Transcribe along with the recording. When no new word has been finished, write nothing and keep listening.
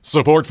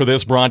Support for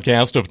this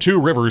broadcast of Two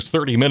Rivers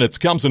 30 Minutes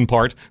comes in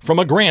part from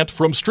a grant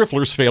from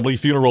Striffler's Family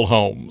Funeral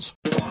Homes.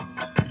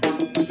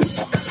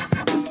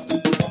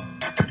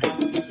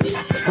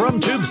 From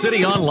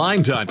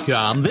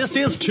TubeCityOnline.com, this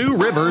is Two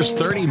Rivers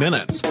 30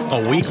 Minutes,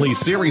 a weekly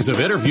series of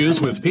interviews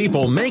with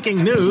people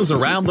making news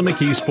around the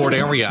McKeesport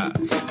area.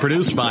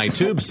 Produced by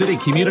Tube City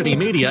Community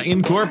Media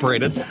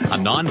Incorporated, a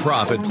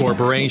nonprofit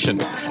corporation.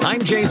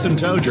 I'm Jason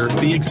Toger,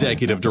 the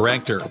Executive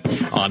Director.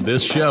 On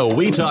this show,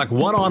 we talk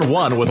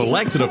one-on-one with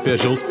elected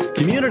officials,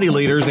 community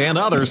leaders, and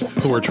others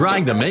who are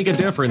trying to make a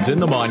difference in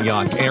the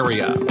Mon-Yough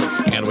area.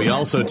 And we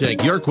also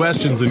take your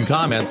questions and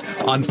comments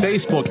on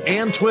Facebook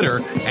and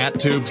Twitter at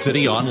Tube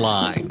City Online.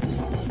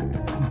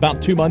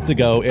 About 2 months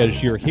ago,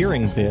 as you're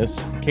hearing this,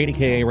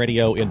 KDKA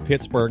Radio in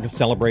Pittsburgh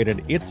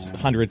celebrated its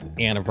 100th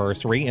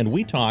anniversary, and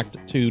we talked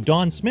to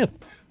Dawn Smith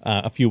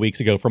a few weeks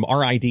ago from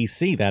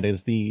RIDC. That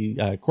is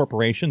the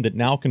corporation that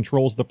now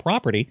controls the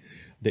property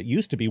that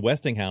used to be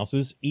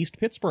Westinghouse's East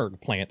Pittsburgh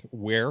plant,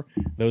 where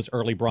those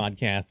early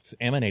broadcasts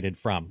emanated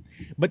from.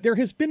 But there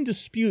has been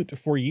dispute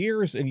for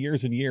years and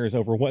years and years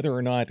over whether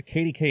or not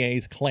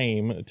KDKA's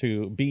claim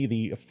to be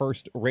the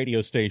first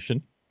radio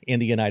station in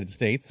the United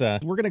States. We're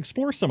going to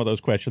explore some of those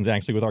questions,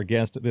 actually, with our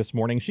guest this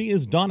morning. She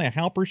is Donna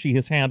Halper. She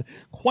has had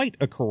quite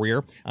a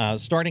career,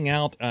 starting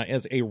out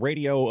as a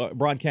radio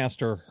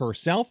broadcaster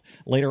herself,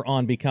 later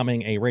on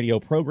becoming a radio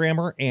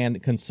programmer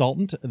and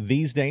consultant.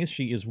 These days,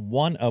 she is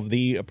one of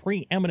the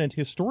preeminent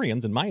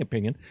historians, in my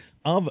opinion,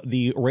 of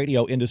the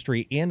radio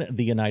industry in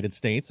the United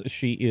States.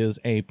 She is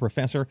a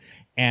professor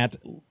at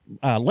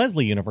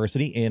Lesley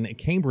University in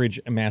Cambridge,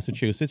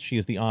 Massachusetts. She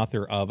is the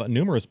author of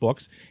numerous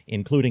books,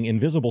 including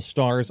Invisible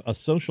Stars, A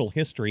Social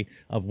History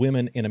of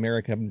Women in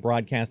American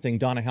Broadcasting.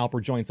 Donna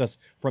Halper joins us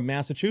from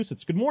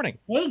Massachusetts. Good morning.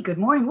 Hey, good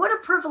morning. What a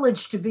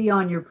privilege to be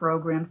on your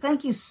program.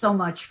 Thank you so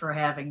much for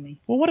having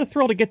me. Well, what a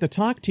thrill to get to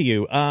talk to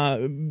you.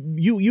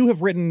 You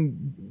have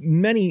written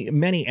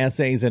many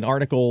essays and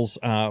articles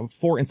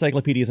for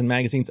encyclopedias and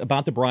magazines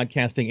about the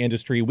broadcasting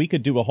industry. We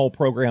could do a whole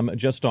program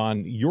just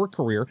on your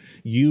career.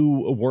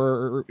 You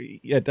were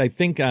at, I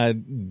think,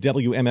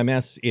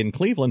 WMMS in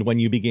Cleveland when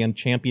you began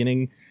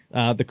championing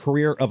the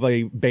career of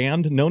a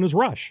band known as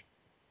Rush.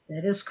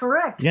 That is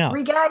correct. Yeah.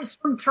 3 guys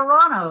from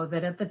Toronto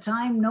that at the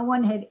time no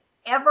one had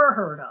ever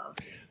heard of.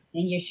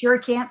 And you sure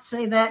can't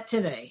say that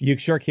today. You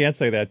sure can't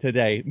say that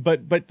today.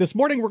 But this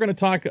morning we're going to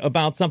talk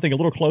about something a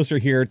little closer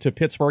here to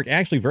Pittsburgh,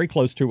 actually very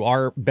close to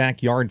our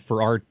backyard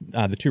for our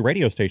the 2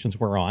 radio stations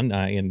we're on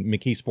in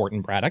McKeesport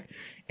and Braddock.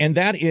 And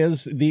that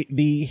is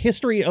the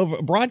history of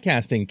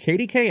broadcasting.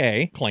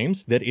 KDKA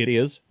claims that it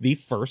is the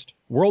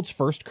world's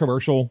first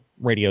commercial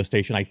radio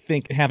station. I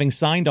think having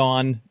signed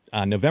on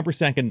November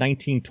 2nd,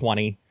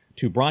 1920,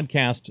 to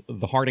broadcast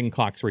the Harding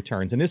Cox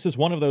returns. And this is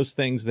one of those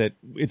things that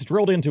it's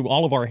drilled into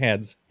all of our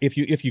heads. If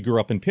you grew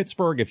up in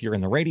Pittsburgh, if you're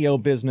in the radio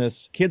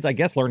business, kids, I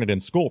guess, learn it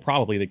in school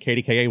probably that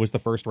KDKA was the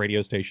first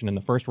radio station and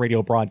the first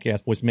radio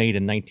broadcast was made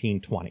in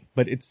 1920.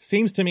 But it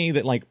seems to me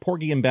that, like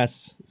Porgy and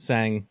Bess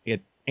sang,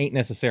 it ain't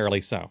necessarily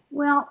so.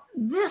 Well,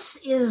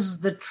 this is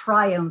the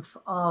triumph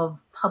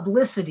of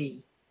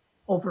publicity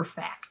over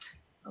fact,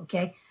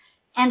 okay?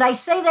 And I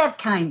say that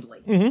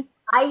kindly. Mm-hmm.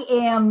 I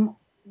am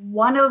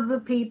one of the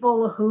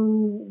people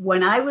who,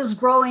 when I was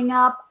growing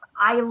up,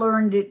 I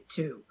learned it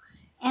too.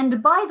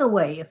 And by the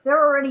way, if there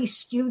are any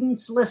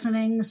students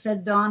listening,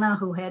 said Donna,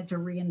 who had to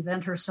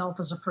reinvent herself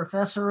as a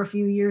professor a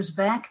few years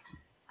back,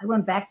 I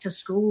went back to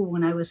school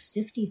when I was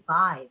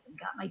 55 and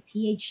got my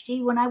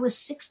PhD when I was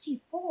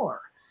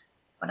 64.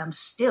 But I'm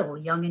still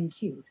young and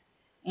cute.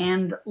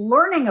 And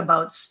learning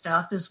about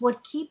stuff is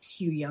what keeps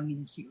you young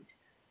and cute.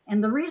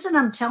 And the reason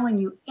I'm telling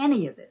you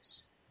any of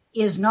this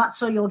is not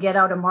so you'll get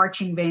out a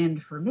marching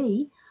band for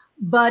me,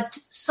 but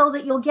so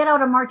that you'll get out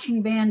a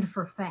marching band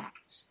for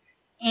facts.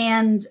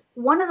 And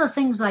one of the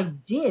things I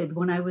did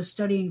when I was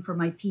studying for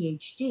my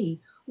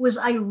PhD was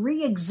I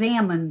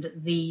re-examined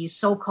the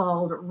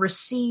so-called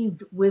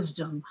received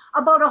wisdom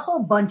about a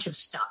whole bunch of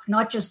stuff.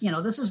 Not just,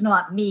 this is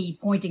not me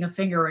pointing a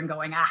finger and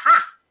going,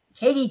 aha,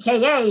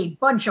 KDKA,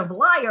 bunch of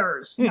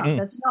liars. Mm-hmm. No,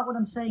 that's not what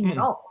I'm saying at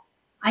all.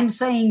 I'm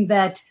saying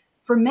that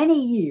for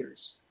many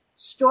years,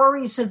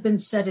 stories have been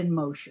set in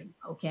motion,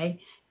 okay?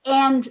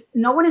 And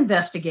no one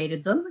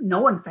investigated them. No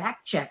one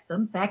fact-checked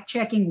them.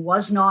 Fact-checking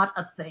was not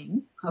a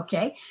thing,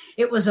 okay?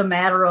 It was a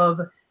matter of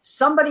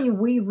somebody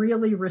we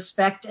really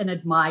respect and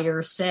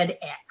admire said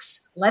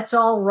X. Let's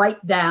all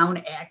write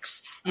down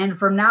X. And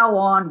from now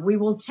on, we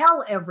will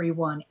tell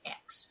everyone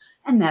X.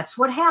 And that's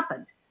what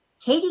happened.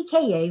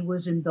 KDKA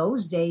was in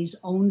those days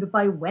owned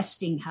by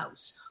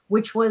Westinghouse,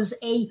 which was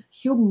a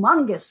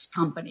humongous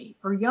company.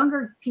 For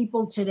younger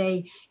people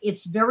today,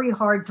 it's very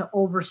hard to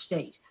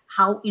overstate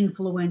how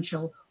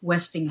influential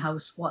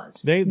Westinghouse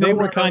was. They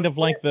were kind of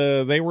like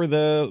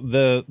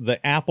the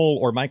Apple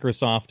or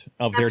Microsoft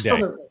of their day.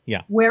 Absolutely.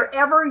 Yeah.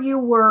 Wherever you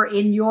were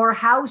in your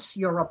house,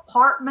 your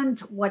apartment,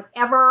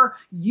 whatever,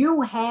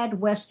 you had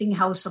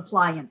Westinghouse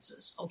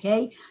appliances,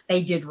 okay?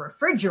 They did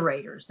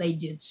refrigerators, they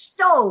did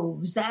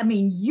stoves.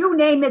 You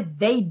name it,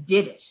 they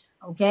did it,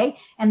 okay?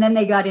 And then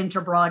they got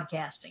into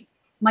broadcasting.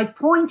 My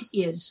point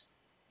is,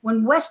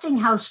 when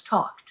Westinghouse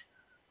talked,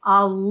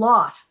 a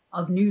lot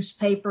of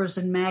newspapers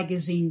and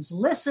magazines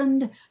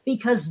listened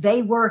because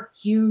they were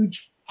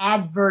huge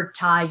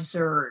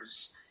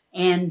advertisers.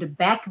 And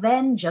back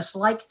then, just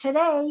like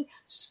today,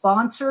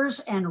 sponsors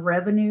and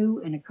revenue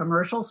in a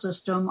commercial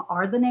system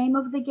are the name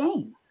of the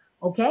game.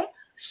 Okay?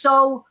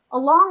 So a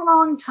long,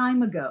 long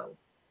time ago,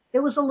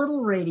 there was a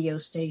little radio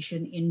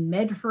station in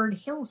Medford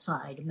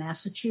Hillside,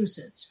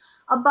 Massachusetts,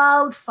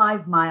 about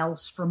 5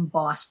 miles from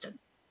Boston.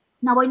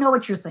 Now, I know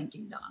what you're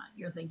thinking, Donna.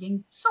 You're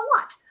thinking, so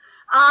what?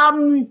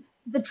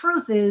 The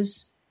truth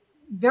is,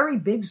 very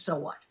big so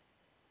what.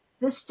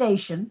 This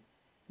station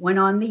went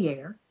on the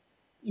air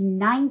in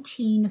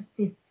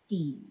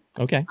 1915.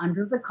 Okay.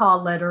 Under the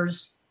call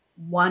letters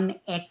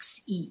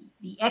 1XE.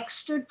 The X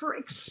stood for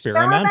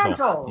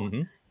experimental.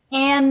 Mm-hmm.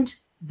 And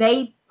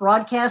they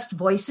broadcast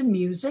voice and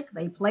music.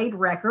 They played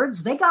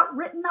records. They got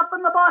written up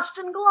in the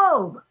Boston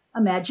Globe.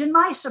 Imagine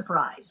my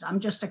surprise. I'm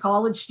just a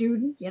college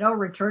student,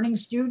 returning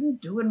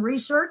student, doing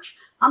research.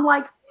 I'm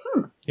like,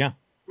 yeah,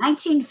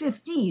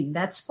 1915,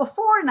 that's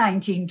before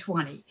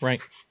 1920.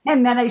 Right.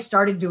 And then I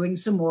started doing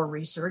some more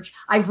research.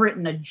 I've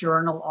written a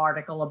journal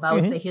article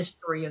about the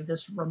history of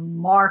this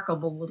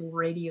remarkable little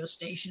radio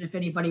station. If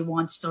anybody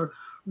wants to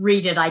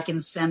read it, I can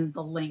send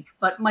the link.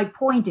 But my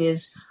point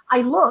is,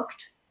 I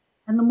looked,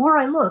 and the more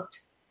I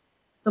looked,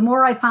 the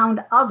more I found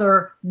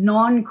other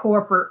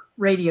non-corporate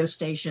radio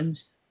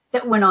stations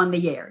that went on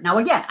the air. Now,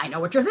 again, I know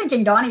what you're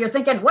thinking, Donnie. You're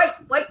thinking, wait.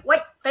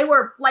 They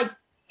were like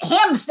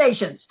ham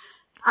stations.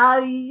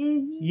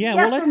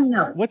 Yes and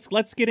no.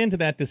 Let's get into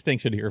that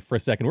distinction here for a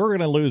second. We're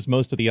going to lose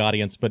most of the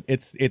audience, but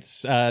it's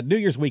New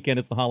Year's weekend.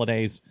 It's the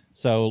holidays,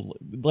 so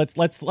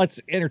let's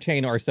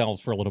entertain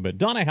ourselves for a little bit.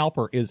 Donna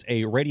Halper is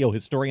a radio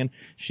historian.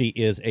 She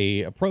is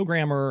a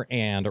programmer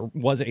and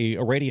was a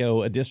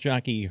radio disc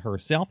jockey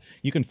herself.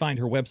 You can find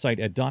her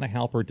website at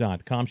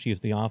donnahalper.com. She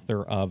is the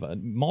author of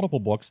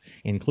multiple books,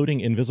 including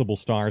Invisible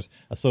Stars,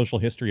 A Social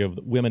History of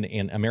Women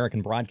in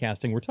American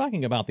Broadcasting. We're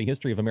talking about the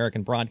history of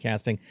American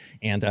broadcasting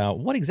and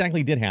what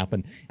exactly did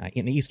happen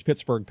in East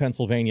Pittsburgh,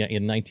 Pennsylvania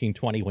in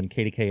 1920 when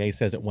KDKA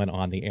says it went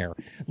on the air.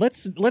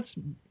 Let's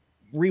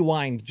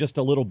rewind just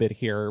a little bit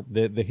here,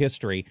 the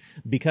history,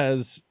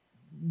 because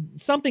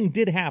something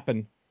did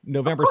happen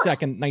November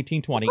 2nd,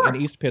 1920 in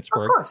East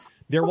Pittsburgh.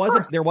 There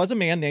was a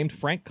man named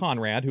Frank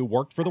Conrad who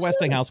worked for the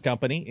Westinghouse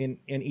Company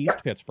in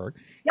East Pittsburgh.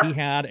 Yep. He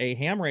had a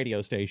ham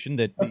radio station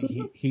that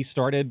he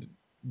started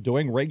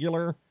doing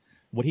regular,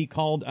 what he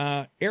called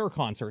air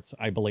concerts,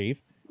 I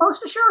believe.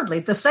 Most assuredly.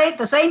 The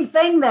same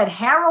thing that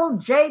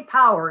Harold J.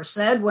 Powers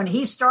said when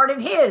he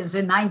started his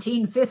in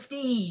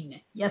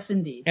 1915. Yes,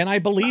 indeed. And I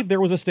believe there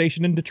was a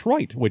station in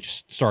Detroit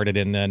which started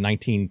in the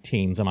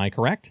 19-teens. Am I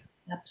correct?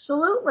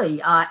 Absolutely.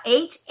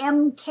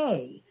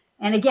 8MK.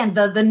 And again,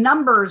 the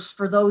numbers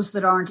for those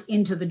that aren't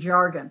into the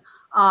jargon.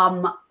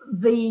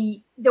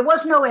 There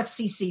was no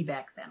FCC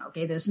back then.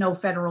 Okay, there's no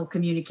Federal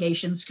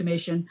Communications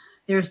Commission.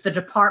 There's the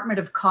Department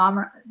of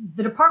Commerce.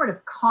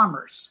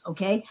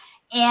 Okay,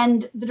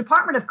 and the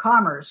Department of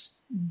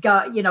Commerce,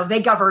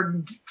 they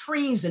governed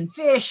trees and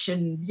fish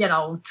and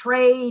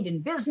trade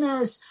and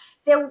business.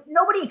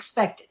 Nobody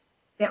expected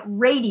that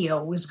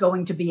radio was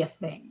going to be a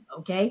thing.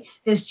 Okay,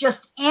 there's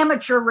just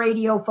amateur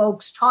radio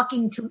folks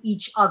talking to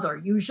each other,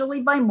 usually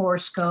by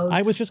Morse code.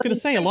 I was just going to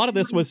say, a lot of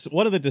this was,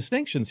 one of the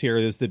distinctions here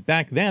is that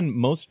back then,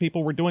 most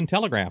people were doing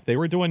telegraph. They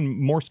were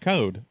doing Morse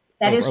code.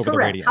 That is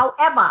correct.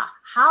 However,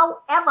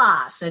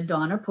 said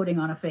Donna, putting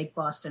on a fake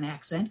Boston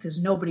accent,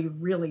 because nobody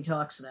really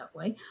talks that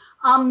way.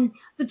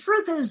 The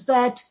truth is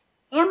that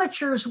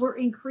amateurs were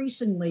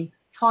increasingly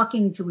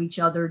talking to each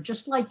other,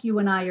 just like you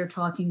and I are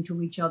talking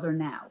to each other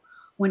now.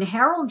 When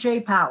Harold J.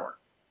 Power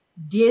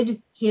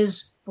did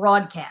his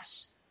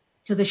broadcasts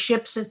to the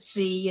ships at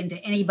sea and to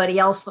anybody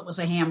else that was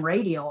a ham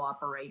radio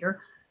operator,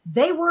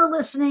 they were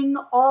listening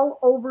all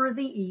over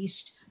the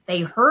East. They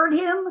heard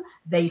him.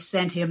 They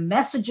sent him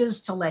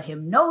messages to let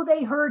him know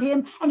they heard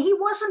him. And he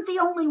wasn't the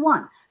only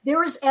one.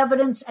 There is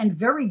evidence, and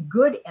very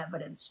good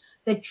evidence,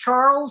 that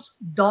Charles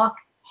Doc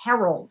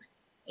Herrold,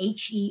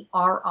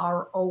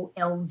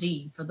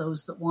 Herrold, for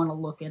those that want to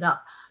look it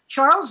up,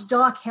 Charles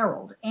Doc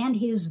Herrold and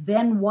his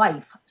then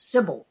wife,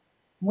 Sybil,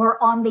 were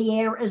on the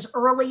air as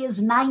early as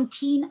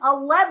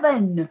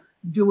 1911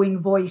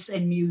 doing voice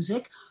and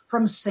music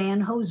from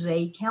San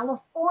Jose,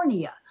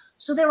 California.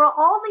 So there are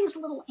all these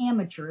little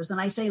amateurs,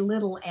 and I say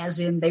little as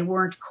in they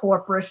weren't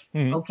corporate,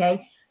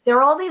 okay? There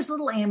are all these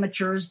little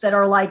amateurs that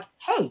are like,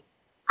 hey,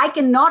 I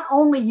can not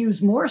only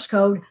use Morse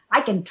code,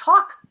 I can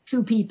talk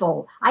to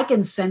people. I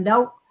can send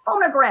out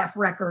phonograph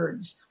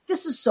records.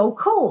 This is so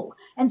cool.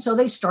 And so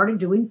they started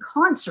doing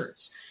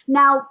concerts.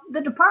 Now, the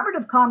Department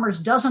of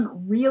Commerce doesn't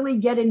really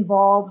get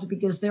involved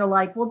because they're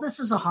like, well, this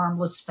is a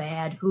harmless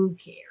fad. Who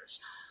cares?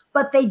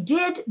 But they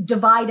did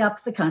divide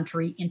up the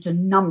country into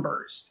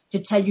numbers to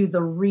tell you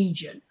the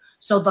region.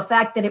 So the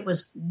fact that it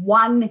was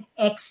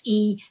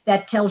 1XE,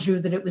 that tells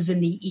you that it was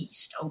in the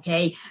East,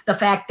 okay? The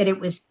fact that it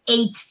was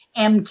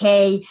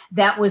MK,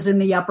 that was in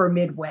the upper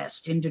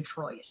Midwest in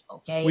Detroit.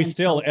 Okay. We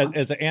still,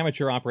 as an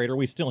amateur operator,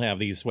 we still have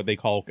these, what they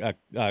call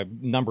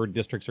numbered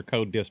districts or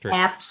code districts.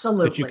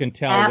 Absolutely. That you can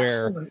tell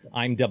where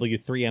I'm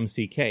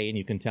W3MCK and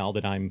you can tell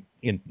that I'm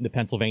in the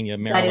Pennsylvania,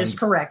 Maryland. That is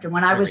correct. And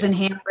when I was in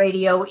ham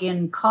radio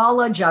in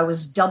college, I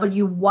was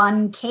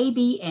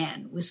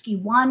W1KBN, Whiskey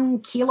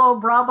 1 Kilo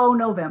Bravo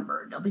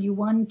November,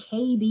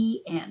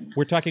 W1KBN.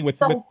 We're talking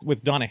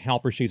with Donna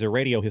Halper. She's a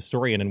radio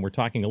historian, and we're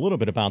talking a little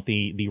bit about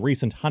the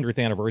recent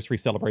 100th anniversary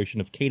celebration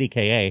of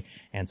KDKA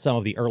and some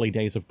of the early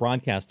days of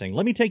broadcasting.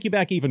 Let me take you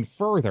back even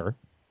further,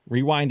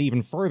 rewind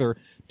even further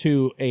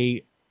to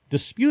a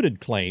disputed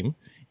claim,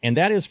 and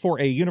that is for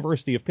a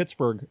University of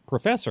Pittsburgh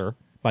professor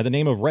by the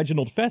name of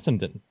Reginald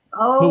Fessenden,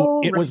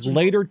 who it was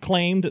later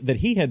claimed that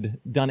he had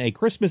done a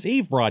Christmas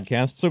Eve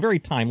broadcast, so very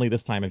timely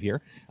this time of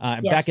year,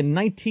 back in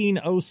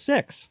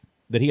 1906,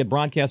 that he had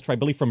broadcast, I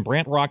believe, from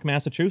Brant Rock,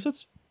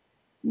 Massachusetts.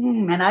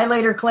 And I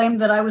later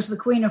claimed that I was the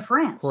Queen of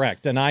France.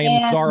 Correct. And I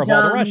am Tsar of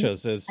all the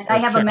Russias. I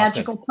have a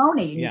magical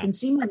pony, and you can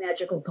see my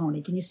magical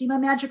pony. Can you see my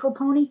magical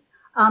pony?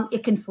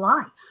 It can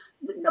fly.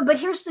 But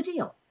here's the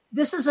deal.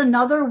 This is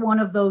another one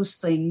of those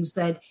things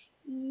that,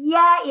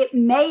 it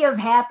may have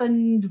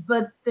happened,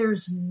 but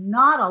there's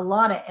not a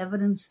lot of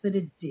evidence that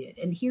it did.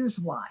 And here's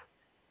why.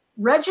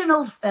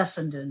 Reginald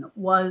Fessenden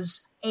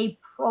was a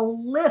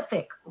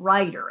prolific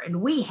writer,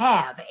 and we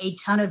have a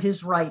ton of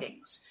his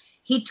writings.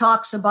 He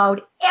talks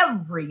about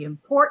every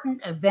important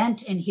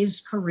event in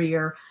his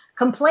career,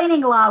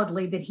 complaining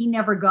loudly that he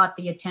never got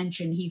the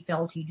attention he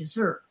felt he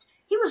deserved.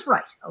 He was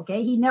right,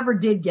 okay? He never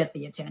did get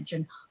the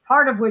attention,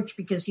 part of which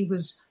because he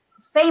was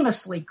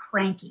famously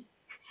cranky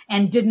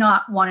and did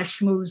not want to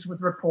schmooze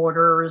with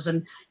reporters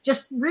and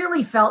just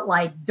really felt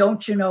like,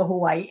 don't you know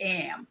who I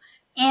am?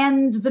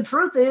 And the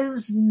truth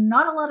is,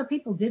 not a lot of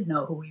people did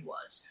know who he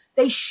was.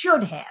 They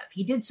should have.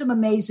 He did some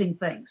amazing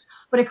things.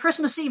 But a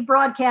Christmas Eve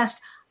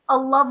broadcast, a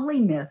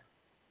lovely myth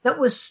that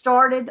was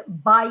started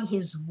by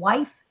his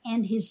wife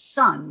and his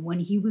son when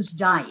he was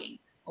dying,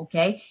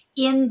 okay,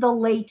 in the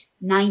late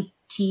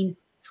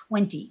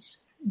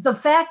 1920s. The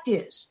fact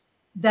is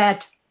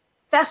that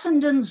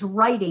Fessenden's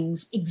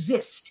writings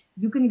exist.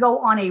 You can go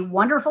on a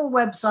wonderful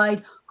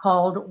website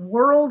called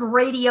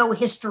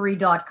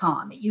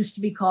worldradiohistory.com. It used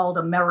to be called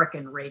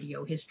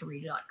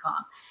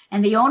americanradiohistory.com.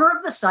 And the owner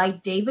of the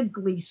site, David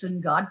Gleason,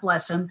 God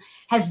bless him,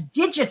 has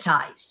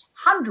digitized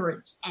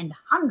hundreds and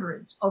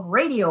hundreds of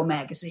radio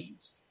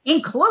magazines,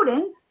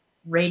 including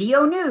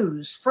Radio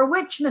News, for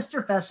which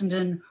Mr.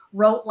 Fessenden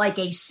wrote like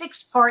a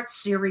 6-part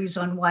series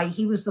on why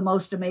he was the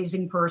most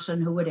amazing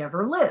person who had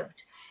ever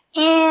lived.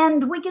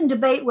 And we can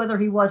debate whether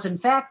he was, in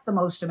fact, the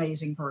most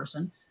amazing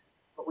person,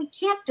 but we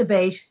can't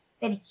debate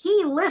that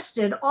he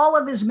listed all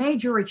of his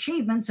major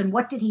achievements. And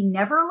what did he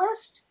never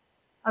list?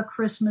 A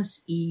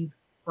Christmas Eve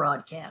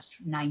broadcast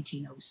from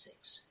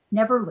 1906.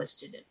 Never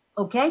listed it.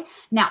 Okay?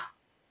 Now,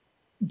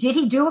 did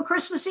he do a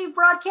Christmas Eve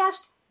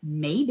broadcast?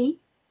 Maybe.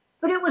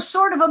 But it was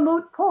sort of a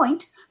moot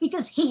point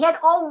because he had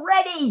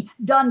already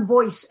done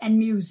voice and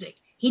music.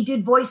 He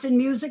did voice and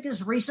music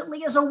as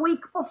recently as a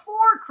week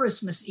before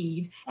Christmas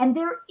Eve, and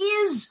there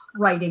is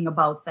writing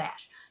about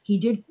that. He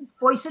did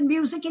voice and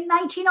music in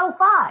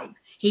 1905.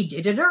 He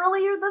did it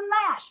earlier than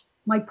that.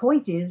 My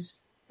point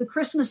is, the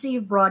Christmas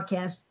Eve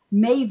broadcast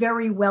may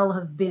very well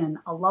have been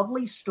a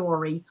lovely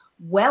story,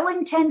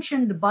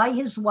 well-intentioned by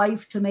his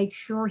wife to make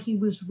sure he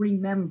was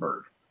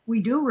remembered. We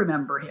do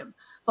remember him,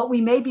 but we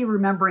may be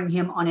remembering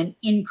him on an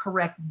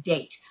incorrect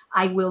date.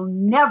 I will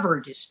never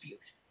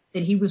dispute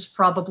that he was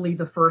probably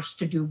the first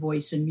to do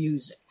voice and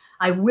music.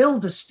 I will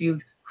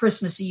dispute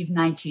Christmas Eve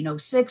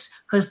 1906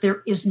 because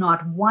there is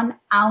not 1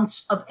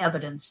 ounce of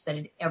evidence that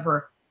it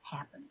ever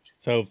happened.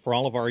 So for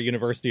all of our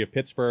University of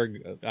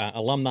Pittsburgh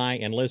alumni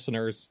and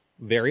listeners,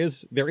 there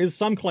is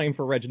some claim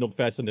for Reginald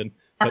Fessenden,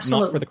 but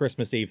Absolutely. Not for the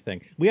Christmas Eve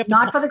thing. We have to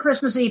Not for the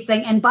Christmas Eve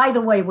thing. And by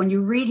the way, when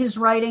you read his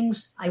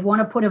writings, I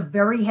want to put a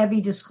very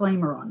heavy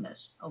disclaimer on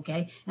this,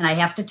 okay? And I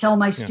have to tell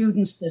my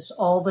students this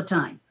all the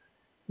time.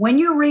 When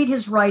you read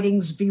his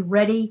writings, be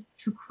ready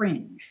to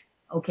cringe,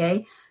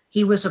 okay?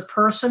 He was a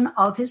person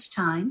of his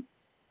time,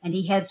 and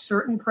he had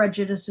certain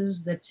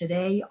prejudices that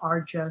today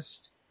are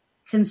just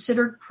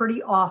considered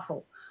pretty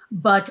awful.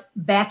 But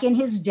back in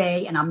his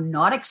day, and I'm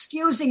not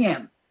excusing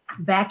him,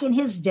 back in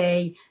his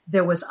day,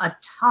 there was a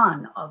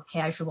ton of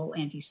casual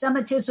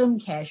anti-Semitism,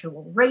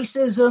 casual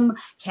racism,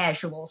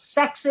 casual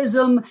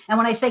sexism. And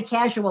when I say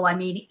casual, I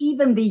mean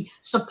even the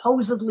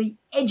supposedly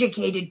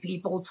educated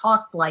people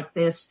talked like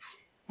this.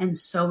 And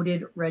so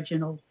did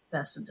Reginald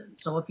Fessenden.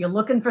 So if you're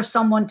looking for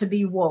someone to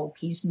be woke,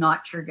 he's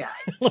not your guy.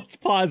 Let's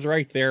pause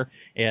right there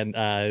and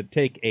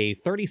take a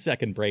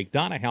 30-second break.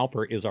 Donna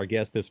Halper is our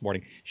guest this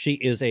morning. She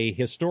is a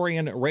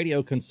historian,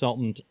 radio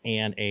consultant,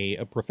 and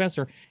a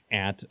professor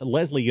at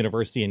Lesley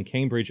University in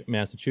Cambridge,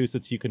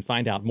 Massachusetts. You can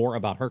find out more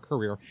about her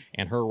career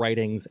and her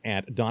writings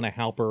at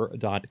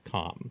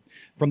donnahalper.com.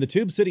 From the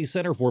Tube City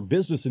Center for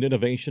Business and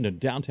Innovation in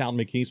downtown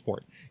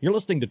McKeesport, you're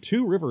listening to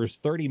Two Rivers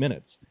 30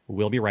 Minutes.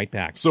 We'll be right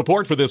back.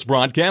 Support for this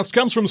broadcast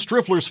comes from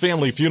Striffler's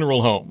Family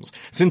Funeral Homes.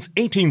 Since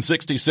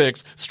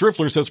 1866,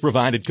 Striffler's has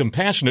provided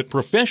compassionate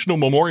professional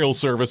memorial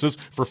services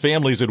for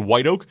families in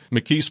White Oak,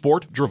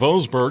 McKeesport,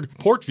 Dravosburg,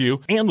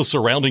 Portview, and the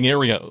surrounding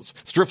areas.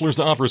 Striffler's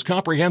offers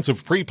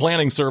comprehensive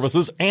pre-planning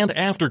services and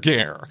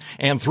aftercare.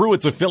 And through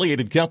its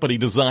affiliated company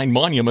Design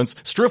Monuments,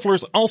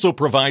 Striffler's also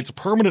provides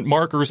permanent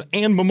markers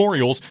and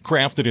memorials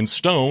crafted in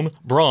stone,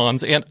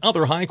 bronze, and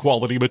other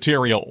high-quality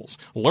materials.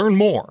 Learn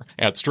more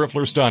at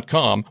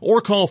strifflers.com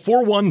or call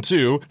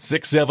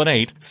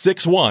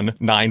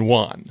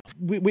 412-678-6191.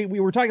 We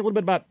were talking a little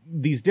bit about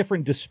these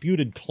different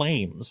disputed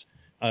claims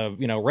of,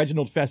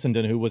 Reginald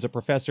Fessenden, who was a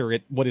professor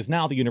at what is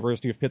now the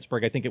University of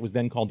Pittsburgh. I think it was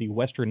then called the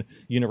Western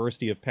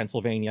University of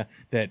Pennsylvania,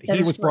 that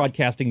he was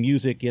broadcasting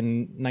music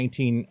in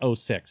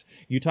 1906.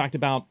 You talked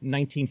about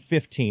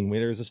 1915,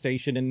 where there's a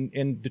station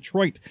in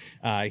Detroit.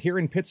 Here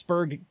in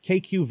Pittsburgh,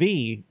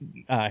 KQV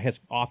has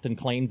often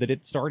claimed that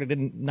it started in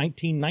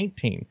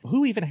 1919.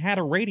 Who even had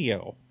a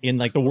radio in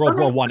the World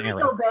War I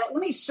era?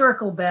 Let me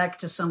circle back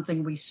to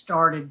something we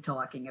started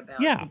talking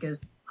about. Yeah. Because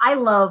I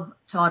love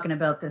talking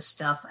about this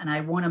stuff, and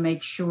I want to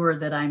make sure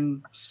that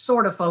I'm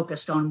sort of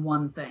focused on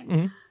one thing.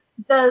 Mm-hmm.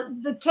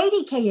 The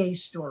KDKA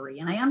story,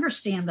 and I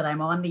understand that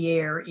I'm on the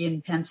air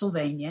in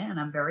Pennsylvania, and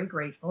I'm very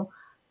grateful.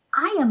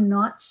 I am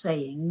not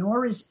saying,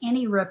 nor is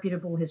any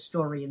reputable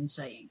historian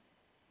saying,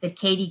 that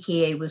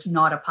KDKA was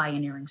not a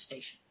pioneering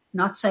station.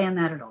 Not saying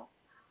that at all.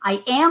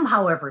 I am,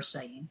 however,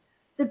 saying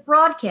that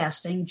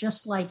broadcasting,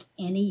 just like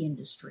any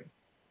industry,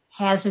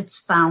 has its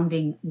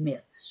founding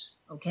myths,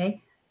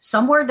 okay?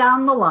 Somewhere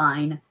down the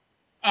line,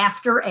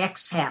 after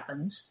X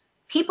happens,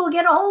 people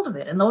get a hold of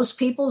it. And those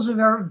people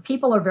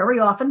are very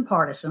often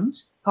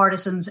partisans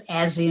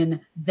as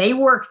in they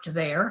worked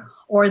there,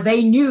 or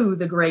they knew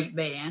the great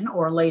man,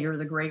 or later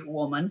the great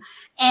woman.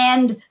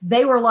 And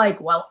they were like,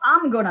 well,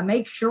 I'm going to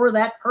make sure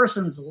that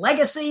person's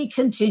legacy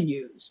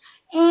continues.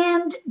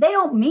 And they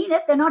don't mean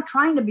it. They're not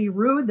trying to be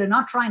rude. They're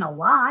not trying to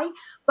lie.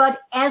 But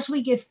as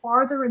we get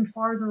farther and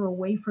farther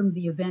away from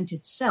the event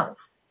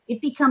itself, it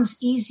becomes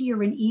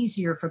easier and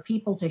easier for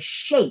people to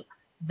shape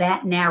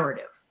that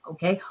narrative,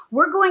 okay?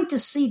 We're going to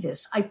see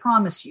this, I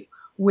promise you,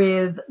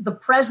 with the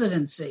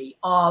presidency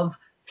of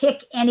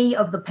pick any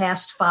of the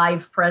past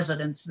 5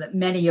 presidents that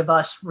many of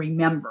us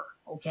remember,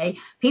 okay?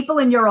 People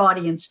in your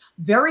audience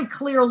very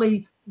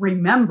clearly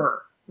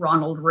remember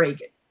Ronald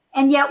Reagan.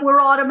 And yet we're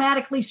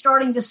automatically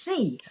starting to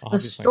see the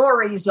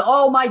stories.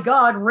 Oh, my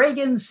God,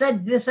 Reagan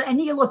said this.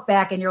 And you look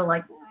back and you're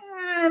like,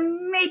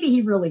 maybe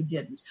he really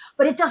didn't.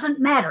 But it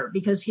doesn't matter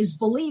because his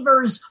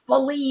believers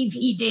believe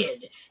he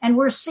did. And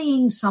we're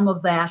seeing some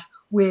of that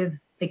with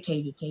the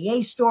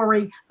KDKA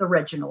story, the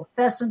Reginald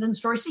Fessenden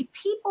story. See,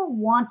 people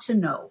want to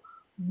know,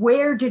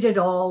 where did it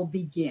all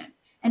begin?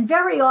 And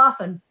very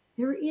often,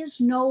 there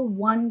is no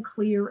one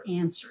clear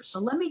answer. So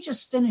let me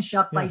just finish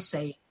up by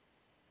saying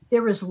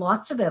there is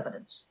lots of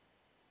evidence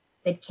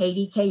that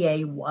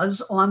KDKA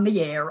was on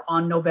the air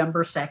on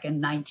November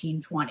 2nd,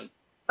 1920.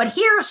 But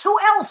here's who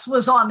else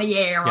was on the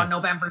air on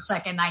November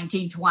 2nd,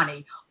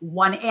 1920.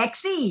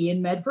 1XE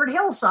in Medford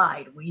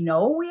Hillside. We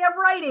know we have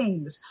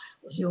writings.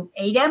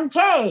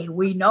 8MK.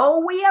 We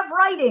know we have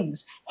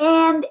writings.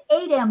 And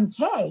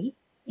 8MK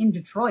in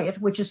Detroit,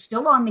 which is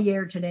still on the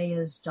air today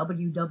as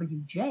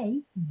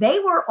WWJ, they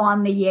were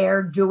on the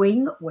air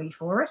doing, wait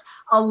for it,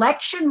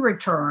 election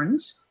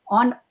returns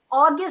on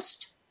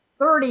August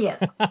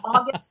 30th,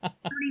 August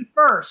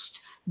 31st,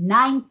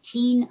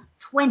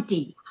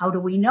 1920. How do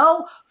we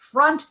know?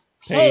 Front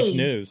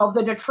page of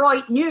the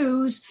Detroit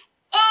News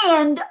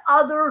and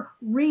other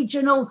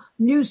regional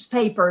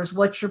newspapers.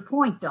 What's your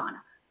point,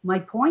 Donna? My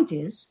point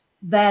is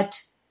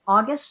that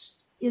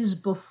August is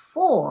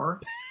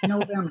before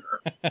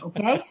November,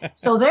 okay?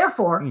 So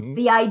therefore,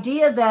 the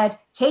idea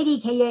that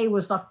KDKA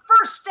was the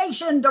first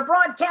station to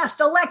broadcast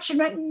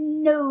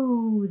election,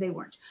 no, they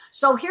weren't.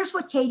 So here's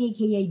what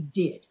KDKA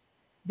did.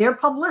 Their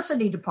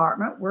publicity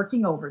department,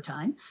 working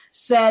overtime,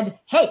 said,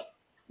 hey,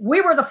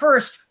 we were the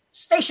first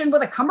station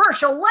with a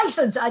commercial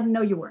license. I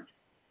know you weren't.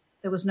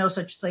 There was no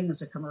such thing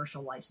as a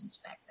commercial license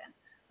back then.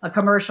 A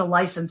commercial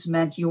license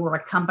meant you were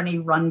a company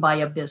run by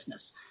a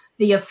business.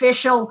 The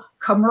official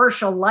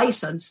commercial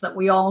license that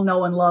we all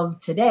know and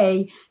love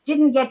today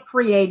didn't get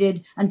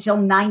created until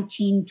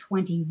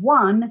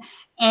 1921.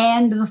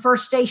 And the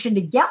first station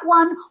to get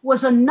one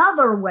was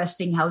another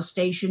Westinghouse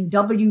station,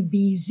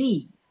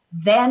 WBZ.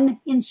 Then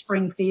in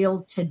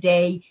Springfield,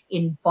 today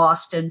in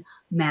Boston,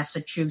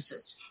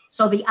 Massachusetts.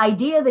 So the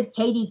idea that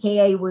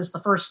KDKA was the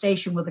first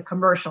station with a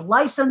commercial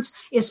license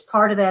is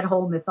part of that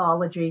whole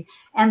mythology.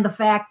 And the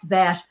fact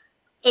that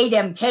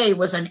 8MK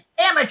was an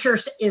amateur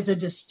is a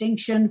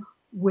distinction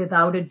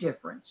without a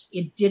difference.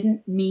 It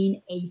didn't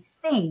mean a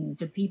thing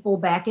to people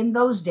back in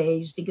those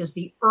days because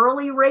the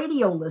early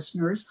radio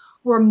listeners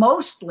were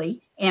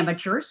mostly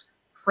amateurs,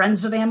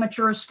 friends of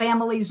amateurs,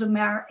 families of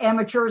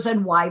amateurs,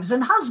 and wives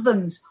and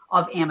husbands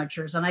of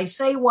amateurs. And I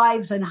say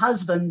wives and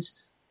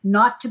husbands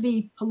not to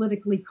be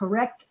politically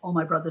correct, all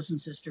my brothers and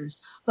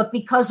sisters, but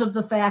because of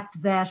the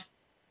fact that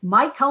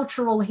my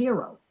cultural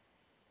hero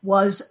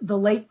was the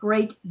late,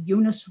 great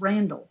Eunice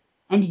Randall.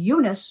 And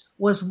Eunice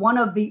was one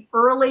of the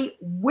early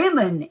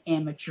women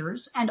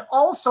amateurs and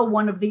also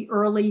one of the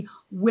early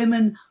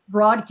women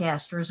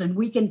broadcasters. And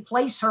we can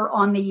place her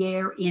on the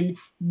air in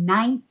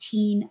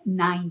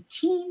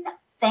 1919.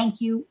 Thank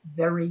you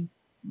very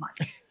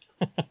much.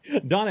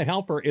 Donna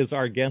Halper is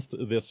our guest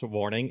this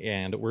morning,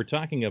 and we're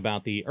talking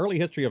about the early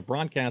history of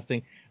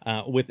broadcasting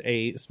with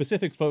a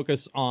specific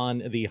focus on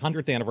the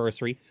 100th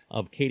anniversary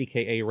of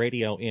KDKA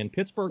Radio in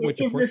Pittsburgh.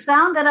 Which is the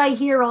sound that I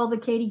hear all the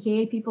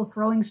KDKA people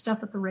throwing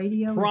stuff at the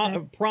radio?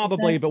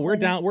 Probably, but we're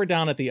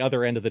down at the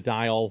other end of the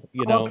dial.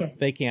 You know, okay.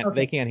 They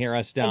can't hear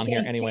us down here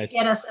anyways.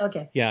 Can't get us.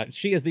 Okay. Yeah,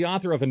 she is the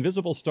author of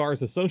Invisible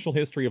Stars: A Social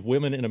History of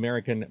Women in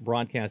American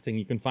Broadcasting.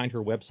 You can find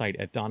her website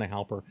at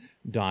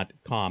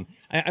donnahalper.com.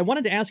 I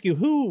wanted to ask you,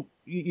 who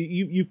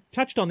you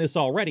touched on this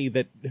already,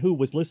 that who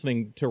was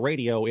listening to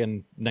radio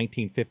in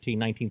 1915,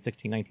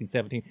 1916,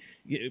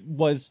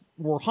 1917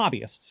 were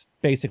hobbyists,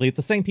 basically. It's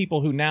the same people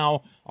who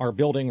now are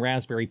building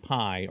Raspberry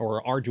Pi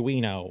or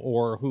Arduino,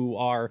 or who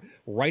are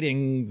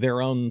writing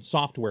their own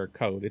software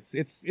code.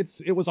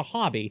 It was a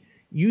hobby.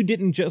 You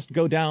didn't just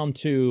go down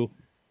to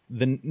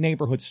the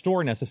neighborhood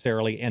store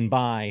necessarily and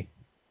buy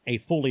a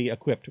fully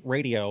equipped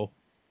radio.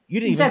 You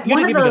didn't even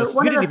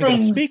get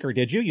a speaker,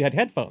 did you? You had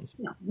headphones.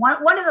 No.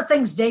 One of the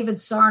things David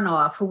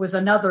Sarnoff, who was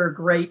another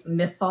great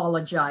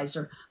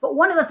mythologizer, but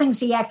one of the things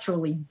he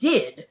actually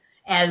did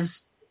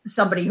as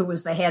somebody who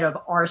was the head of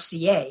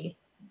RCA,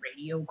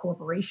 Radio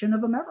Corporation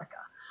of America,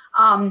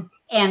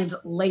 and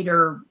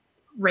later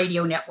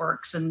radio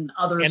networks and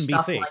other NBC,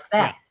 stuff like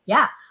that.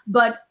 Yeah.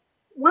 But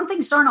one thing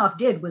Sarnoff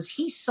did was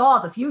he saw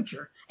the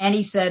future, and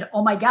he said,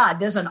 oh my God,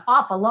 there's an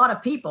awful lot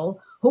of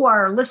people who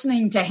are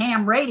listening to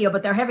ham radio,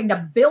 but they're having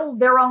to build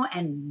their own,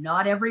 and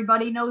not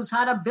everybody knows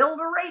how to build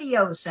a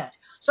radio set.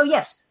 So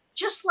yes,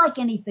 just like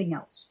anything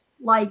else,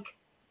 like,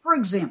 for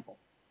example,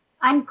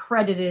 I'm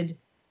credited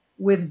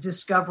with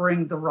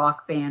discovering the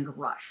rock band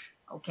Rush,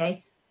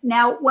 okay?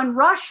 Now, when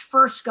Rush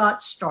first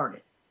got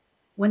started,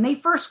 when they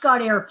first got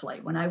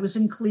airplay, when I was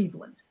in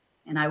Cleveland,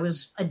 and I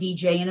was a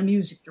DJ and a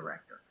music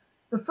director,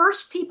 the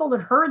first people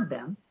that heard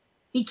them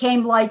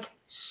became like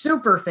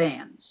super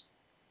fans,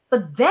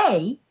 but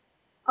they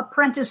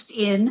apprenticed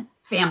in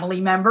family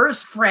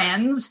members,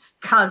 friends,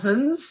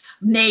 cousins,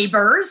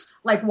 neighbors.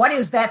 Like, what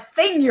is that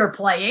thing you're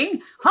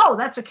playing? Oh,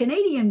 that's a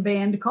Canadian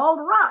band called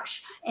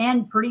Rush.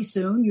 And pretty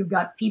soon you've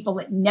got people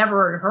that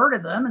never had heard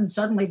of them, and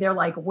suddenly they're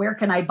like, where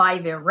can I buy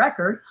their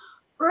record?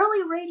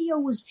 Early radio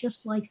was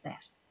just like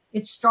that.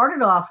 It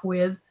started off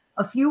with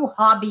a few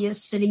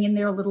hobbyists sitting in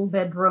their little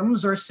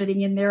bedrooms or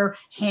sitting in their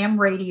ham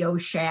radio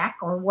shack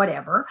or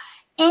whatever.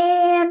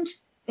 And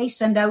they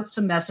send out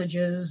some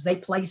messages, they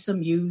play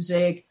some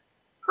music.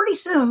 Pretty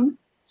soon,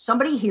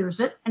 somebody hears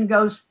it and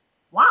goes,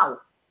 wow,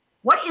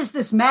 what is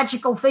this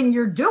magical thing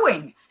you're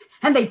doing?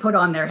 And they put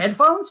on their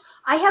headphones.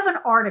 I have an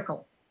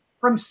article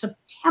from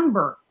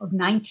September of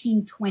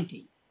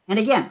 1920. And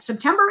again,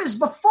 September is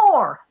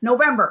before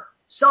November.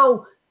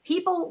 So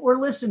people were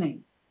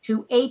listening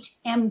to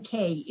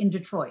 8MK in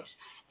Detroit,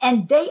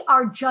 and they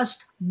are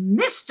just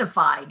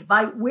mystified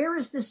by where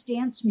is this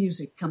dance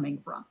music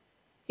coming from?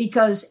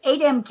 Because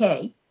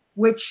 8MK,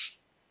 which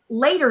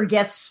later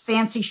gets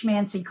fancy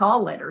schmancy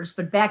call letters,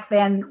 but back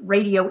then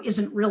radio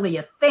isn't really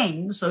a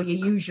thing, so you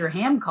use your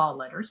ham call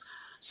letters.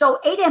 So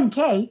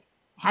 8MK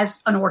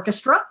has an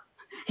orchestra,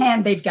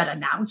 and they've got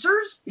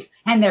announcers,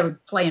 and they're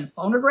playing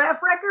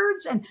phonograph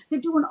records, and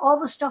they're doing all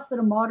the stuff that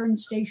a modern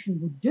station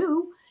would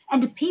do.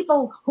 And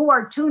people who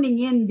are tuning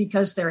in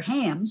because they're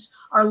hams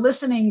are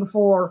listening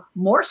for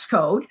Morse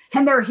code,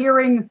 and they're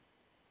hearing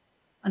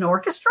an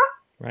orchestra.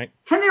 Right.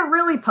 And they're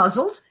really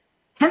puzzled.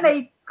 And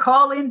they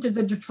call into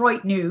the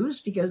Detroit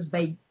News because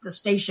the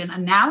station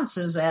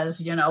announces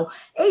as,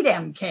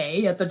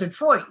 8MK at the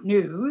Detroit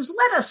News.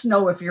 Let us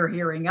know if you're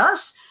hearing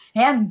us.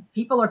 And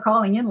people are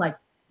calling in like,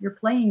 you're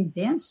playing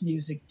dance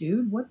music,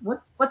 dude.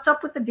 What's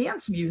up with the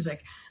dance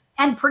music?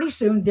 And pretty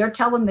soon they're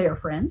telling their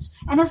friends.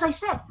 And as I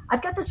said,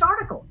 I've got this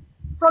article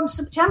from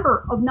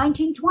September of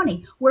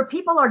 1920 where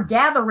people are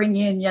gathering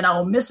in,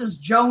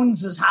 Mrs.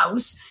 Jones's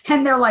house.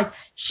 And they're like,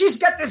 she's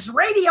got this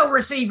radio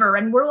receiver.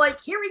 And we're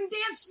like hearing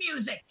dance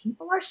music.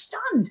 People are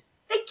stunned.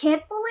 They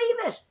can't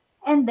believe it.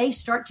 And they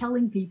start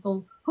telling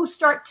people who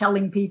start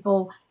telling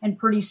people. And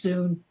pretty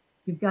soon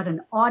you've got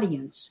an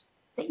audience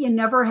that you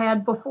never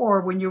had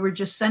before when you were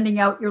just sending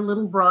out your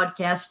little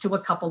broadcast to a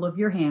couple of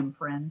your ham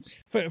friends.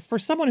 For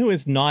someone who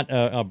is not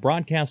a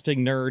broadcasting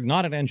nerd,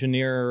 not an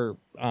engineer,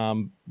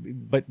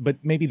 but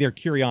maybe their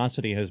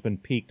curiosity has been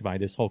piqued by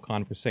this whole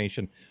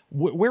conversation,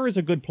 where is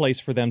a good place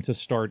for them to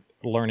start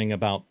learning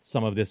about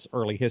some of this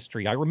early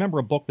history? I remember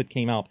a book that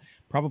came out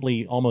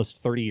probably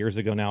almost 30 years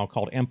ago now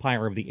called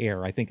Empire of the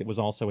Air. I think it was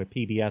also a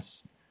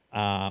PBS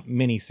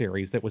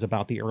miniseries that was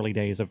about the early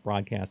days of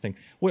broadcasting.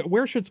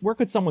 Where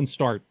could someone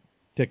start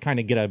to kind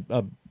of get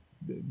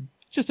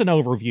just an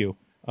overview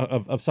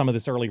of some of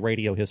this early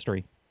radio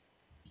history?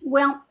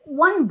 Well,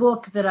 one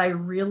book that I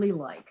really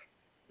like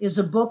is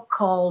a book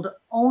called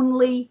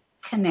Only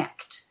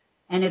Connect,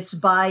 and it's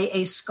by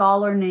a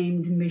scholar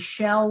named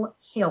Michelle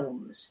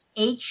Hilmes,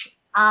 Hilmes,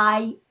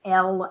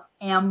 Hilmes,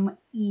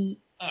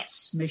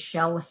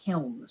 Michelle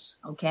Hilmes,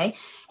 okay?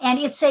 And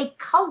it's a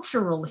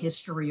cultural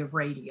history of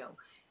radio.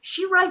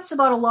 She writes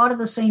about a lot of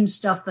the same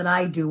stuff that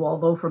I do,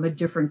 although from a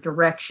different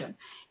direction.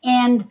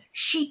 And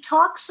she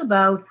talks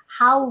about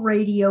how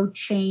radio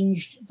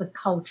changed the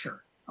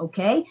culture,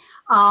 okay?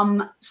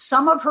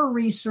 Some of her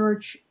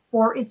research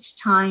for its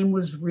time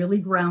was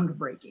really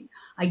groundbreaking.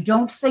 I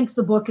don't think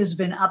the book has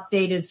been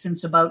updated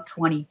since about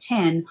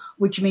 2010,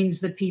 which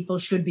means that people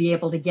should be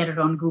able to get it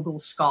on Google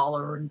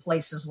Scholar and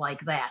places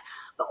like that,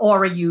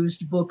 or a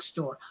used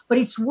bookstore. But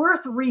it's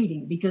worth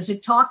reading because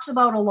it talks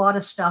about a lot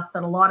of stuff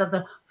that a lot of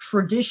the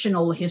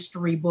traditional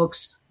history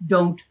books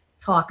don't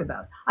talk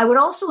about. I would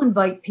also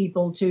invite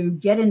people to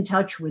get in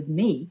touch with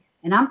me,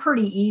 and I'm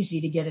pretty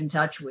easy to get in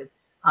touch with.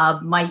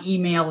 My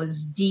email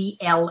is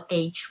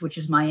DLH, which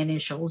is my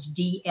initials,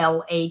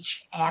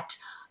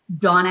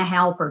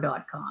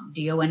 DLH@DonnaHalper.com.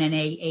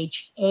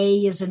 DONNAHA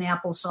is in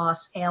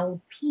applesauce,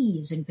 LP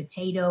is in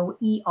potato,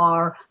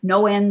 ER,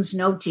 no N's,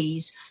 no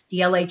T's,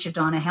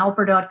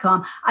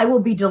 DLH@DonnaHalper.com. I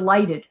will be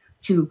delighted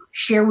to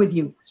share with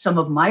you some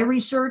of my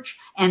research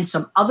and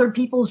some other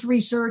people's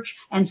research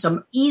and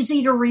some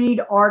easy to read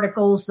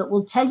articles that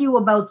will tell you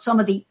about some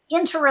of the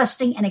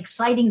interesting and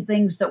exciting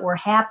things that were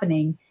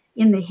happening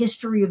in the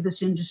history of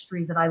this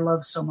industry that I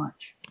love so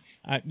much.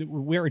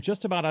 We're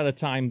just about out of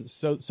time,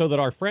 so that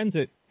our friends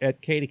at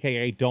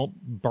KDKA don't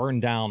burn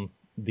down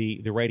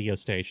the radio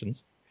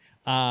stations.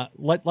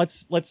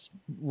 Let's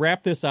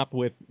wrap this up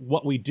with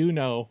what we do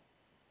know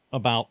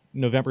about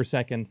November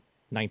 2nd,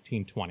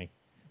 1920.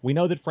 We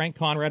know that Frank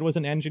Conrad was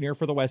an engineer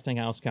for the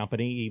Westinghouse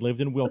Company. He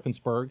lived in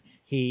Wilkinsburg.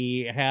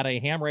 He had a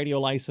ham radio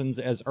license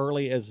as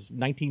early as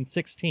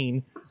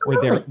 1916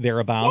 or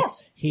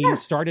thereabouts. He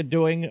started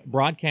doing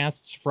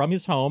broadcasts from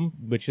his home,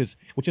 which is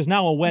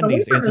now a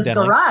Wendy's, from his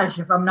garage,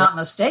 if I'm not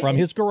mistaken. From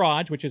his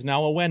garage, which is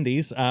now a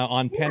Wendy's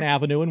on Penn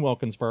Avenue in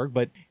Wilkinsburg.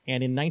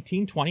 And in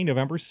 1920,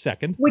 November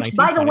 2nd, which,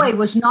 by the way,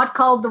 was not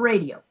called the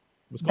radio.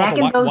 It was called back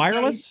in those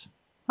wireless days.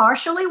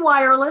 Partially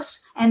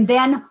wireless, and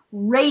then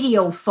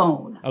radio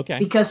phone. Okay.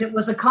 Because it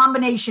was a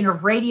combination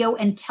of radio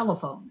and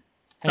telephone.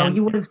 So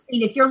you would have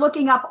seen, if you're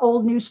looking up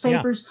old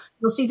newspapers,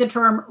 you'll see the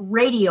term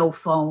radio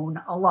phone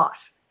a lot.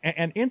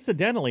 And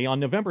incidentally, on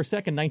November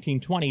 2nd,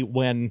 1920,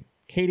 when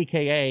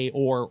KDKA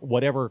or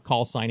whatever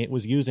call sign it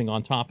was using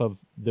on top of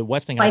the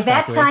Westinghouse By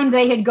that time,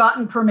 they had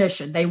gotten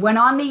permission. They went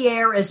on the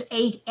air as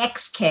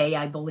 8XK,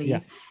 I believe.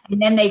 Yes. And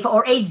then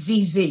or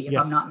 8ZZ, if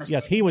I'm not mistaken.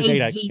 Yes, he was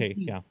 8XK.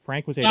 Yeah,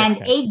 Frank was 8XK. And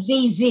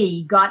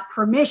 8ZZ got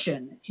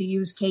permission to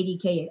use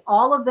KDKA.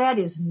 All of that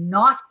is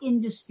not in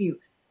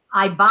dispute.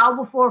 I bow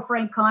before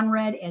Frank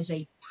Conrad as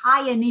a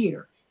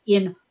pioneer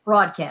in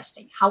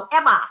broadcasting.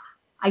 However,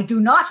 I do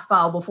not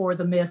bow before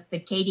the myth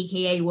that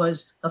KDKA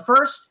was the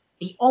first,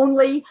 the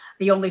only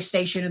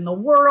station in the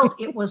world.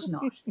 It was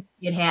not.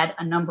 It had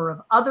a number of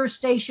other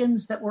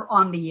stations that were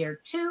on the air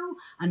too,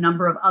 a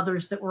number of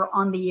others that were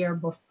on the air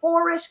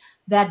before it.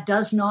 That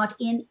does not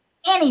in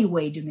any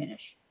way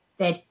diminish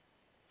that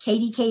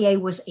KDKA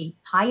was a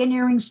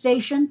pioneering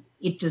station.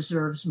 It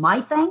deserves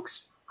my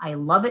thanks. I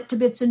love it to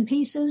bits and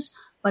pieces,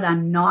 but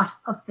I'm not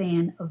a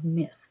fan of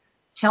myth.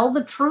 Tell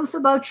the truth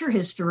about your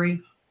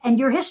history, and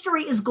your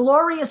history is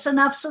glorious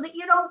enough so that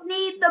you don't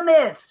need the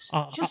myths.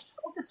 Just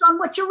focus on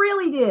what you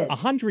really did.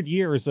 100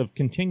 years of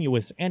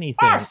continuous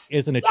anything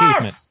is an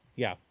achievement.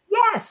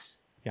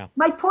 Yes.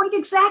 My point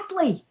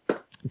exactly.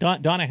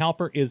 Donna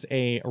Halper is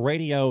a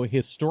radio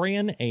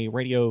historian, a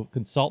radio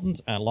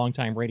consultant, a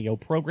longtime radio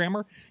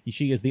programmer.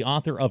 She is the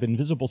author of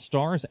Invisible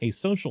Stars, A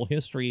Social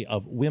History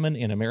of Women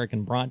in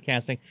American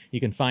Broadcasting. You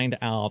can find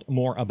out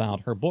more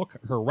about her book,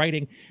 her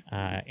writing,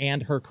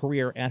 and her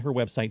career at her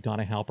website,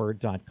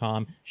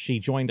 DonnaHalper.com. She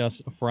joined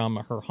us from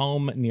her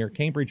home near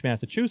Cambridge,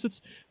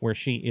 Massachusetts, where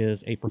she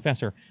is a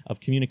professor of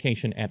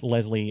communication at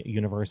Lesley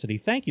University.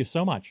 Thank you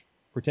so much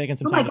for taking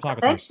some time to talk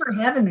with us. Thanks for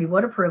having me.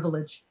 What a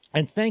privilege.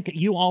 And thank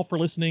you all for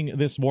listening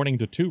this morning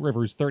to Two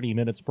Rivers 30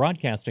 Minutes,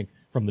 broadcasting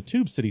from the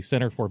Tube City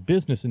Center for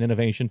Business and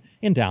Innovation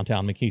in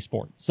downtown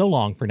McKeesport. So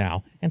long for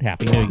now, and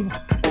Happy New Year.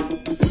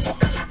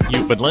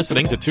 You've been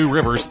listening to Two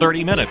Rivers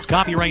 30 Minutes,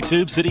 copyright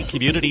Tube City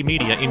Community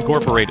Media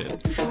Incorporated.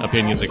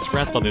 Opinions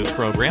expressed on this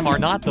program are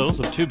not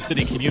those of Tube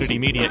City Community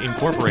Media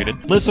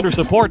Incorporated. Listener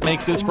support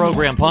makes this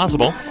program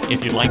possible.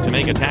 If you'd like to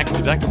make a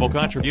tax-deductible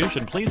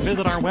contribution, please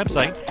visit our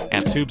website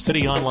at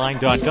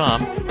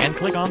tubecityonline.com and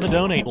click on the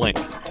donate link.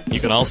 You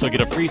can also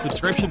get a free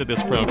subscription to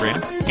this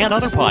program and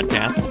other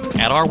podcasts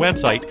at our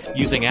website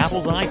using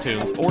Apple's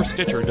iTunes or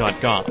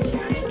Stitcher.com.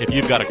 If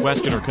you've got a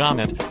question or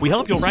comment, we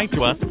hope you'll write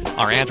to us.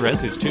 Our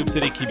address is Tube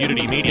City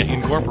Community Media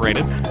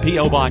Incorporated,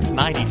 P.O. Box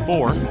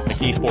 94,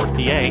 McKeesport,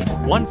 PA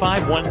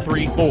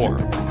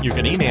 15134. You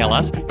can email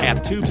us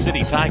at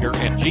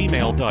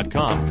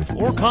tubecitytiger@gmail.com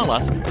or call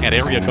us at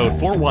area code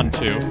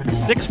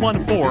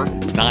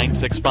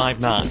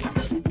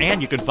 412-614-9659.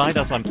 And you can find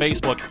us on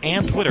Facebook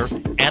and Twitter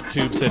at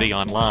Tube City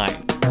Online.